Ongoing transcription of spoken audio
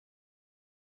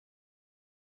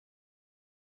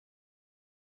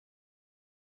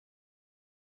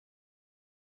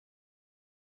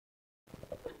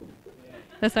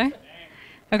This way?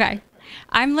 Okay.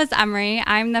 I'm Liz Emery.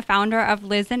 I'm the founder of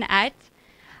Liz&Ett.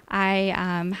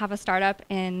 I have a startup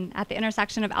at the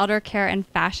intersection of elder care and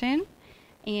fashion.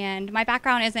 And my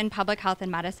background is in public health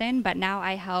and medicine, but now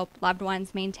I help loved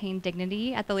ones maintain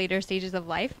dignity at the later stages of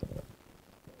life.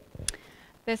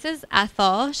 This is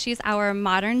Ethel. She's our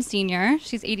modern senior.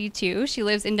 She's 82. She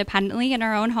lives independently in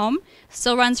her own home,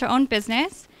 still runs her own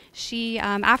business. She,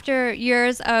 after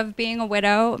years of being a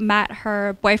widow, met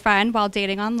her boyfriend while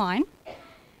dating online.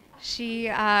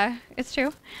 It's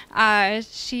true.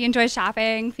 She enjoys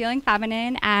shopping, feeling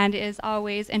feminine, and is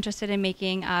always interested in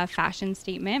making a fashion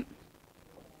statement.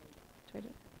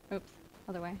 Oops,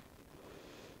 other way.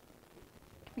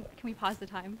 Can we pause the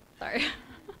time? Sorry.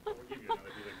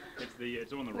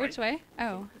 It's on the right. Which way?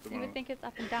 Oh, you would think it's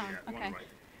up and down. Yeah, okay. right.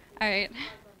 All right.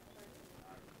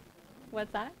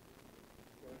 What's that?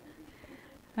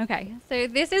 Okay, so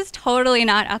this is totally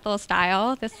not Ethel's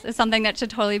style. This is something that should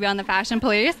totally be on the fashion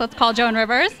police. Let's call Joan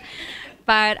Rivers.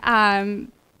 But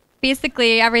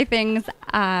basically, everything's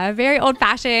very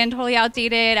old-fashioned, totally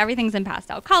outdated. Everything's in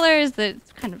pastel colors.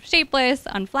 It's kind of shapeless,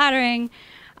 unflattering.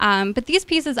 But these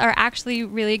pieces are actually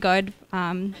really good.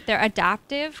 They're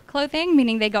adaptive clothing,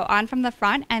 meaning they go on from the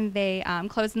front and they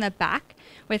close in the back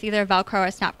with either Velcro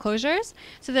or snap closures.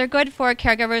 So they're good for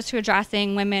caregivers who are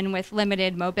dressing women with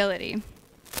limited mobility.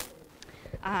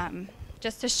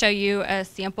 Just to show you a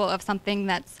sample of something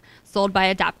that's sold by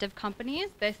adaptive companies,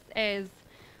 this is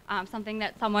something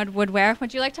that someone would wear.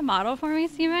 Would you like to model for me,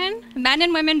 Stephen? Men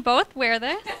and women both wear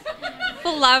this. It's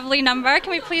a lovely number. Can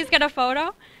we please get a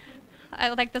photo? I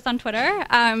like this on Twitter.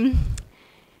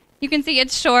 You can see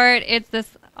it's short. It's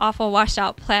this awful washed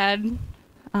out plaid.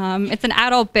 It's an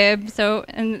adult bib, so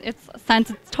in its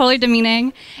sense, it's totally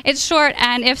demeaning. It's short,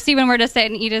 and if Stephen were to sit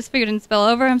and eat his food and spill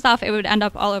over himself, it would end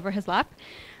up all over his lap,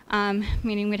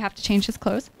 meaning we'd have to change his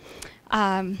clothes.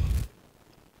 And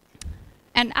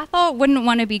Ethel wouldn't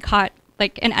want to be caught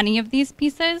like in any of these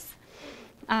pieces.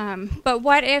 But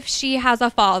what if she has a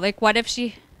fall? Like, what if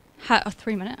she...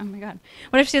 3 minutes? Oh my God.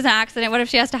 What if she has an accident? What if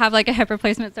she has to have like a hip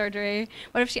replacement surgery?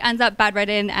 What if she ends up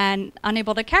bedridden and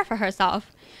unable to care for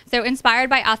herself? So inspired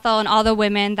by Ethel and all the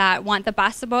women that want the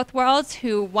best of both worlds,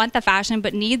 who want the fashion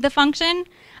but need the function,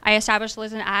 I established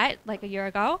Liz&Ett like a year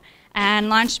ago and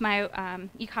launched my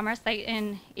e-commerce site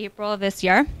in April of this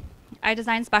year. I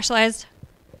designed specialized...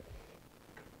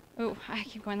 Oh, I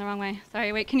keep going the wrong way.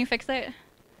 Sorry, wait, can you fix it?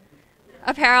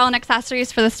 Apparel and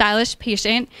accessories for the stylish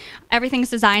patient.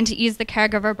 Everything's designed to ease the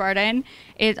caregiver burden.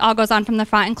 It all goes on from the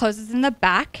front and closes in the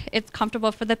back. It's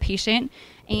comfortable for the patient,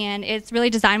 and it's really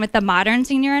designed with the modern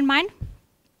senior in mind.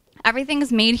 Everything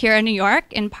is made here in New York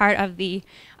in part of the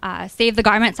Save the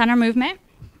Garment Center movement.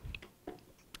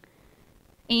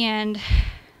 And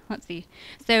let's see.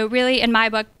 So really, in my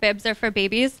book, bibs are for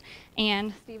babies.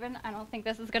 And Stephen, I don't think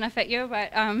this is going to fit you,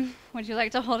 but would you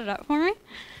like to hold it up for me?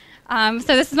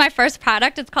 So this is my first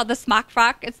product. It's called the Smock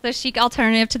Frock. It's the chic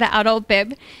alternative to the adult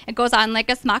bib. It goes on like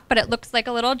a smock, but it looks like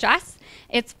a little dress.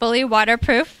 It's fully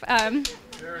waterproof. I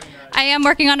am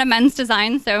working on a men's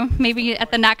design, so maybe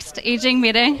at the next aging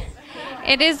meeting.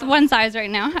 It is one size right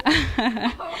now.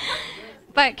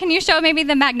 But can you show maybe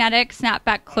the magnetic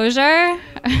snapback closure?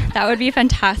 That would be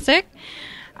fantastic.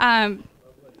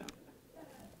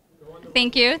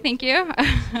 Thank you, thank you.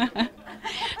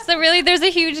 So really, there's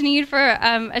a huge need for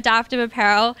adaptive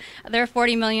apparel. There are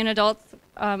 40 million adults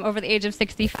over the age of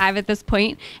 65 at this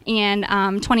point, and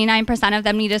 29% of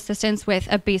them need assistance with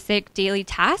a basic daily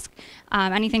task,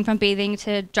 anything from bathing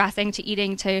to dressing to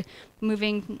eating to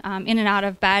moving in and out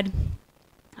of bed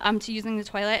to using the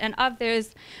toilet. And of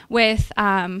those with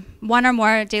one or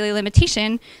more daily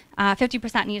limitation,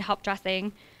 50% need help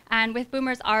dressing. And with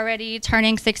boomers already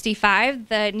turning 65,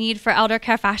 the need for elder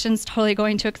care fashion is totally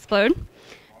going to explode.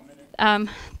 Oh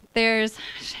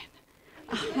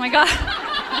my God.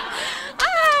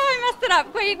 I messed it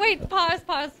up. Wait,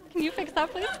 pause. Can you fix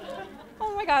that, please?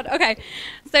 Oh my God, okay.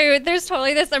 So there's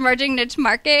totally this emerging niche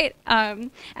market, and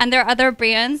there are other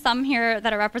brands, some here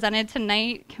that are represented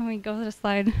tonight. Can we go to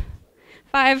slide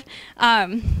 5?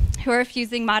 Who are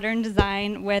fusing modern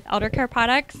design with elder care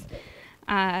products.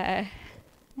 There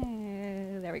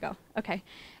we go. Okay.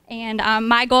 And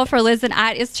my goal for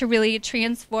Liz&Ett is to really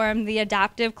transform the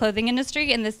adaptive clothing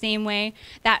industry in the same way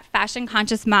that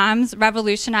fashion-conscious moms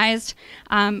revolutionized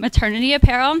maternity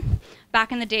apparel.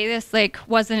 Back in the day, this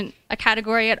wasn't a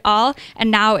category at all,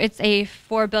 and now it's a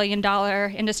 $4 billion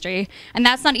industry. And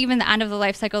that's not even the end of the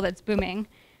life cycle that's booming.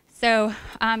 So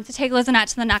to take Liz&Ett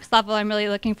to the next level, I'm really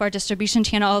looking for distribution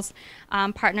channels,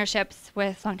 partnerships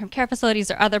with long-term care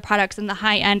facilities or other products in the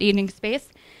high-end eating space.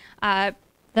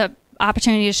 The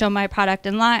opportunity to show my product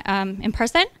in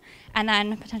person, and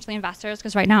then potentially investors,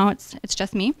 because right now it's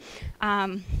just me.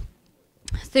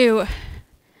 So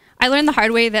I learned the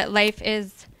hard way that life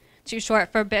is too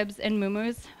short for bibs and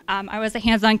muumuus. I was a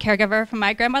hands-on caregiver for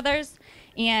my grandmothers,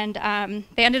 and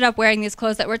they ended up wearing these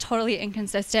clothes that were totally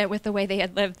inconsistent with the way they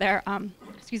had lived their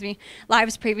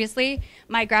lives previously.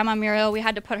 My grandma Muriel, we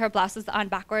had to put her blouses on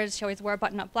backwards. She always wore a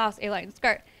button-up blouse, A-line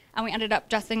skirt. And we ended up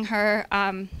dressing her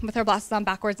with her blouses on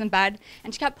backwards in bed.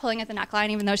 And she kept pulling at the neckline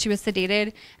even though she was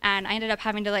sedated. And I ended up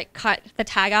having to like cut the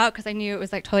tag out because I knew it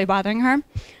was like totally bothering her.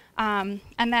 And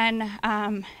then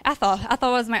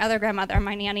Ethel was my other grandmother,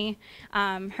 my nanny.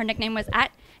 Her nickname was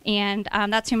Et, and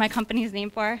that's who my company is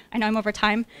named for. I know I'm over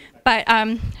time, but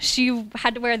she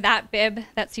had to wear that bib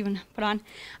that Stephen put on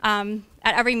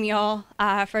at every meal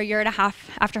for a year and a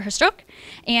half after her stroke.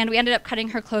 And we ended up cutting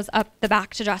her clothes up the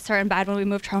back to dress her in bed when we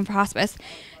moved her home for hospice.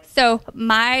 So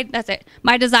my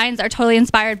designs are totally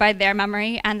inspired by their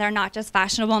memory, and they're not just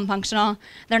fashionable and functional.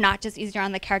 They're not just easier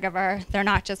on the caregiver. They're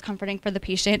not just comforting for the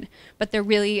patient, but they're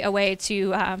really a way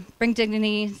to bring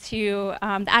dignity to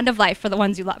the end of life for the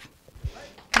ones you love.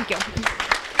 Thank you.